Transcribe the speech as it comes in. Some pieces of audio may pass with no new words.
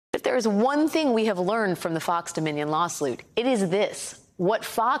there's one thing we have learned from the Fox Dominion lawsuit, it is this. What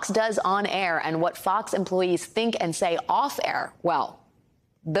Fox does on air and what Fox employees think and say off air, well,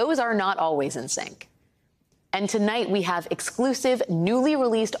 those are not always in sync. And tonight we have exclusive, newly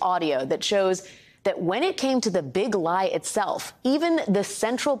released audio that shows that when it came to the big lie itself, even the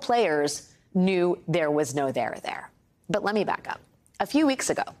central players knew there was no there there. But let me back up. A few weeks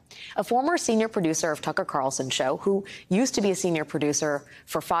ago, a former senior producer of Tucker Carlson's show, who used to be a senior producer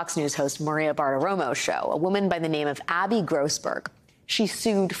for Fox News host Maria Bartiromo's show, a woman by the name of Abby Grossberg, she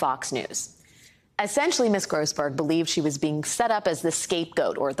sued Fox News. Essentially, Ms. Grossberg believed she was being set up as the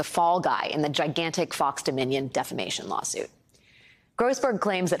scapegoat or the fall guy in the gigantic Fox Dominion defamation lawsuit. Grossberg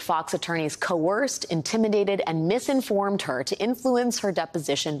claims that Fox attorneys coerced, intimidated, and misinformed her to influence her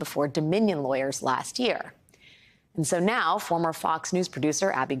deposition before Dominion lawyers last year. And so now, former Fox News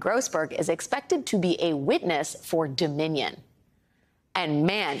producer Abby Grossberg is expected to be a witness for Dominion. And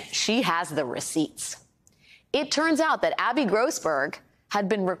man, she has the receipts. It turns out that Abby Grossberg had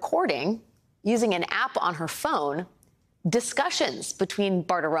been recording, using an app on her phone, discussions between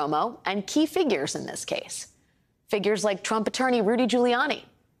Bartiromo and key figures in this case. Figures like Trump attorney Rudy Giuliani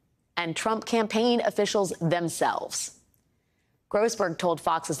and Trump campaign officials themselves. Grossberg told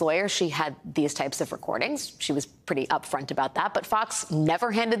Fox's lawyer she had these types of recordings. She was pretty upfront about that, but Fox never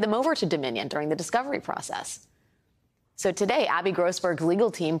handed them over to Dominion during the discovery process. So today, Abby Grossberg's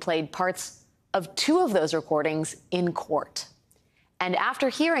legal team played parts of 2 of those recordings in court. And after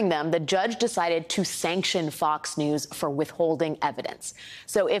hearing them, the judge decided to sanction Fox News for withholding evidence.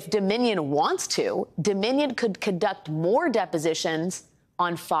 So if Dominion wants to, Dominion could conduct more depositions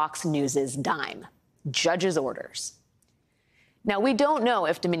on Fox News's dime. Judge's orders. Now, we don't know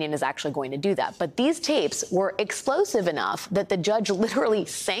if Dominion is actually going to do that, but these tapes were explosive enough that the judge literally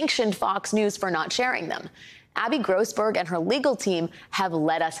sanctioned Fox News for not sharing them. Abby Grossberg and her legal team have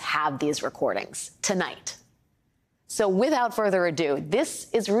let us have these recordings tonight. So without further ado, this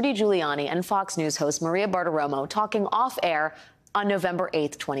is Rudy Giuliani and Fox News host Maria Bartiromo talking off air on November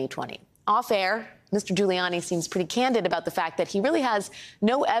 8th, 2020. Off air, Mr. Giuliani seems pretty candid about the fact that he really has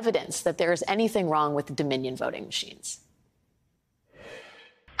no evidence that there is anything wrong with the Dominion voting machines.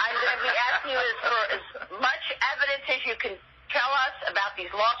 I'm going to be asking you for as much evidence as you can tell us about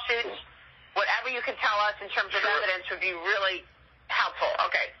these lawsuits. Whatever you can tell us in terms of evidence would be really helpful.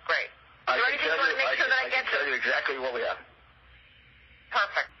 Okay, great. I can tell you exactly what we have.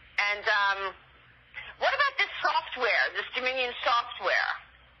 Perfect. And what about this software, this Dominion software?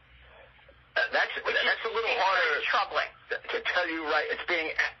 That's a little harder troubling to tell you. Right, it's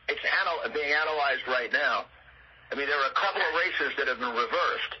being analyzed right now. I mean, there are a couple of races that have been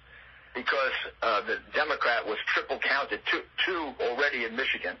reversed because the Democrat was triple counted, two already in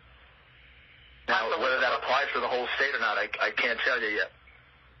Michigan. Now, whether that applies for the whole state or not, I can't tell you yet.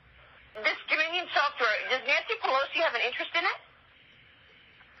 This Dominion software, does Nancy Pelosi have an interest in it?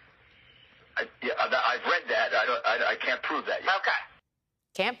 I've read that. I can't prove that yet. Okay.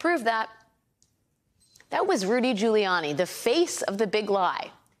 Can't prove that. That was Rudy Giuliani, the face of the big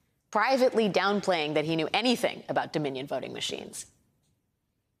lie, privately downplaying that he knew anything about Dominion voting machines.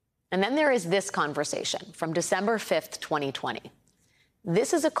 And then there is this conversation from December 5th, 2020.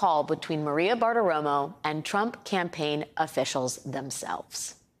 This is a call between Maria Bartiromo and Trump campaign officials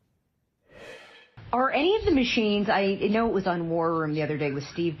themselves. Are any of the machines, I know it was on War Room the other day with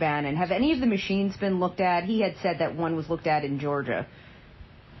Steve Bannon, have any of the machines been looked at? He had said that one was looked at in Georgia.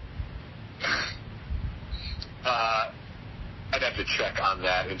 I'd have to check on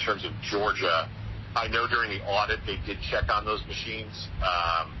that in terms of Georgia. I know during the audit they did check on those machines.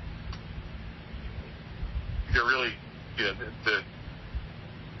 They're really, if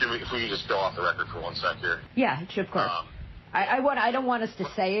we can just go off the record for 1 sec here. Yeah, of course. I don't want us to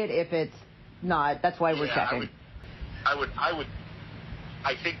say it if it's not. That's why we're checking.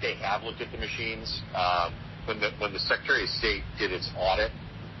 I think they have looked at the machines. When the Secretary of State did its audit,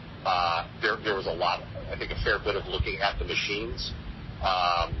 there was a fair bit of looking at the machines.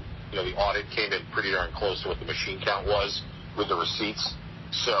 The audit came in pretty darn close to what the machine count was with the receipts.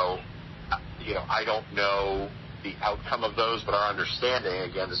 So, I don't know the outcome of those, but our understanding,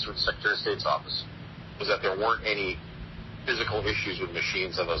 again, this is from the Secretary of State's office, was that there weren't any physical issues with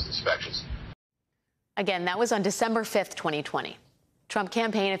machines on those inspections. Again, that was on December 5th, 2020. Trump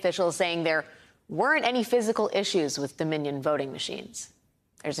campaign officials saying there weren't any physical issues with Dominion voting machines.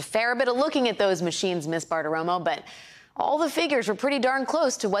 There's a fair bit of looking at those machines, Ms. Bartiromo, but all the figures were pretty darn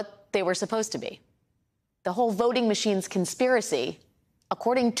close to what they were supposed to be. The whole voting machines conspiracy,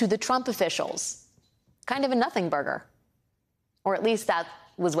 according to the Trump officials, kind of a nothing burger. Or at least that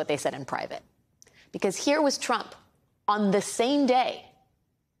was what they said in private. Because here was Trump on the same day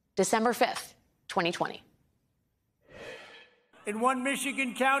December 5th, 2020. In one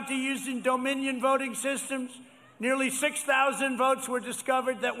Michigan county using Dominion voting systems, nearly 6,000 votes were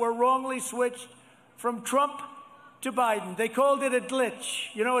discovered that were wrongly switched from Trump to Biden. They called it a glitch.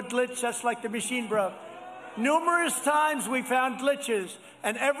 You know, a glitch, that's like the machine broke. Numerous times we found glitches,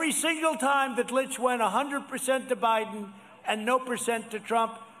 and every single time the glitch went 100% to Biden and no percent to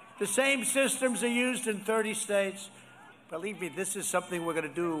Trump. The same systems are used in 30 states. Believe me, this is something we're going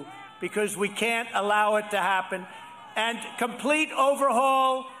to do because we can't allow it to happen. And complete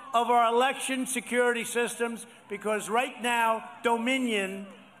overhaul of our election security systems, because right now, Dominion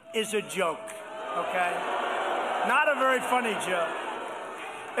is a joke, okay? Not a very funny joke.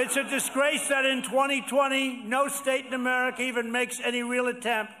 It's a disgrace that in 2020, no state in America even makes any real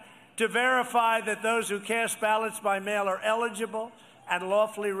attempt to verify that those who cast ballots by mail are eligible and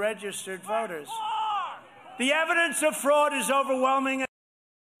lawfully registered voters. The evidence of fraud is overwhelming.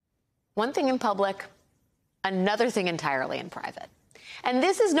 One thing in public, another thing entirely in private. And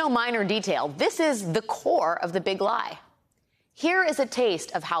this is no minor detail. This is the core of the big lie. Here is a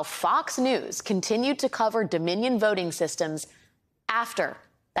taste of how Fox News continued to cover Dominion voting systems after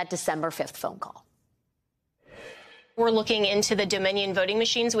that December 5th phone call. We're looking into the Dominion voting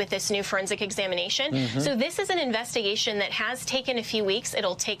machines with this new forensic examination. So this is an investigation that has taken a few weeks.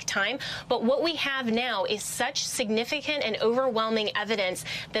 It'll take time. But what we have now is such significant and overwhelming evidence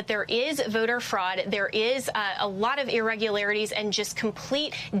that there is voter fraud. There is a lot of irregularities and just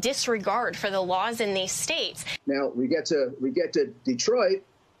complete disregard for the laws in these states. Now we get to Detroit,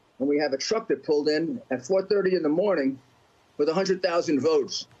 and we have a truck that pulled in at 4:30 in the morning with 100,000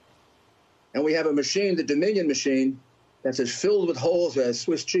 votes. And we have a machine, the Dominion machine, that's as filled with holes as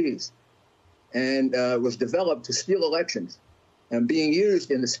Swiss cheese, and was developed to steal elections and being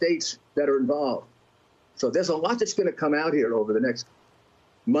used in the states that are involved. So there's a lot that's going to come out here over the next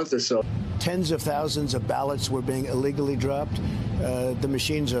month or so. Tens of thousands of ballots were being illegally dropped. The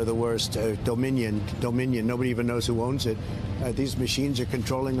machines are the worst. Dominion, nobody even knows who owns it. These machines are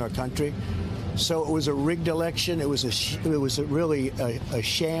controlling our country. So it was a rigged election. It was really a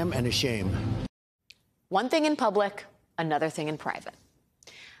sham and a shame. One thing in public, another thing in private.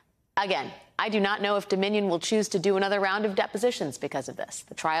 Again, I do not know if Dominion will choose to do another round of depositions because of this.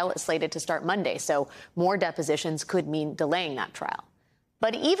 The trial is slated to start Monday, so more depositions could mean delaying that trial.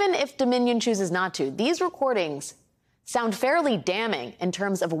 But even if Dominion chooses not to, these recordings sound fairly damning in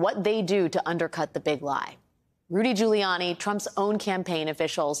terms of what they do to undercut the big lie. Rudy Giuliani, Trump's own campaign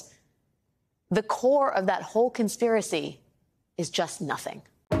officials, the core of that whole conspiracy is just nothing.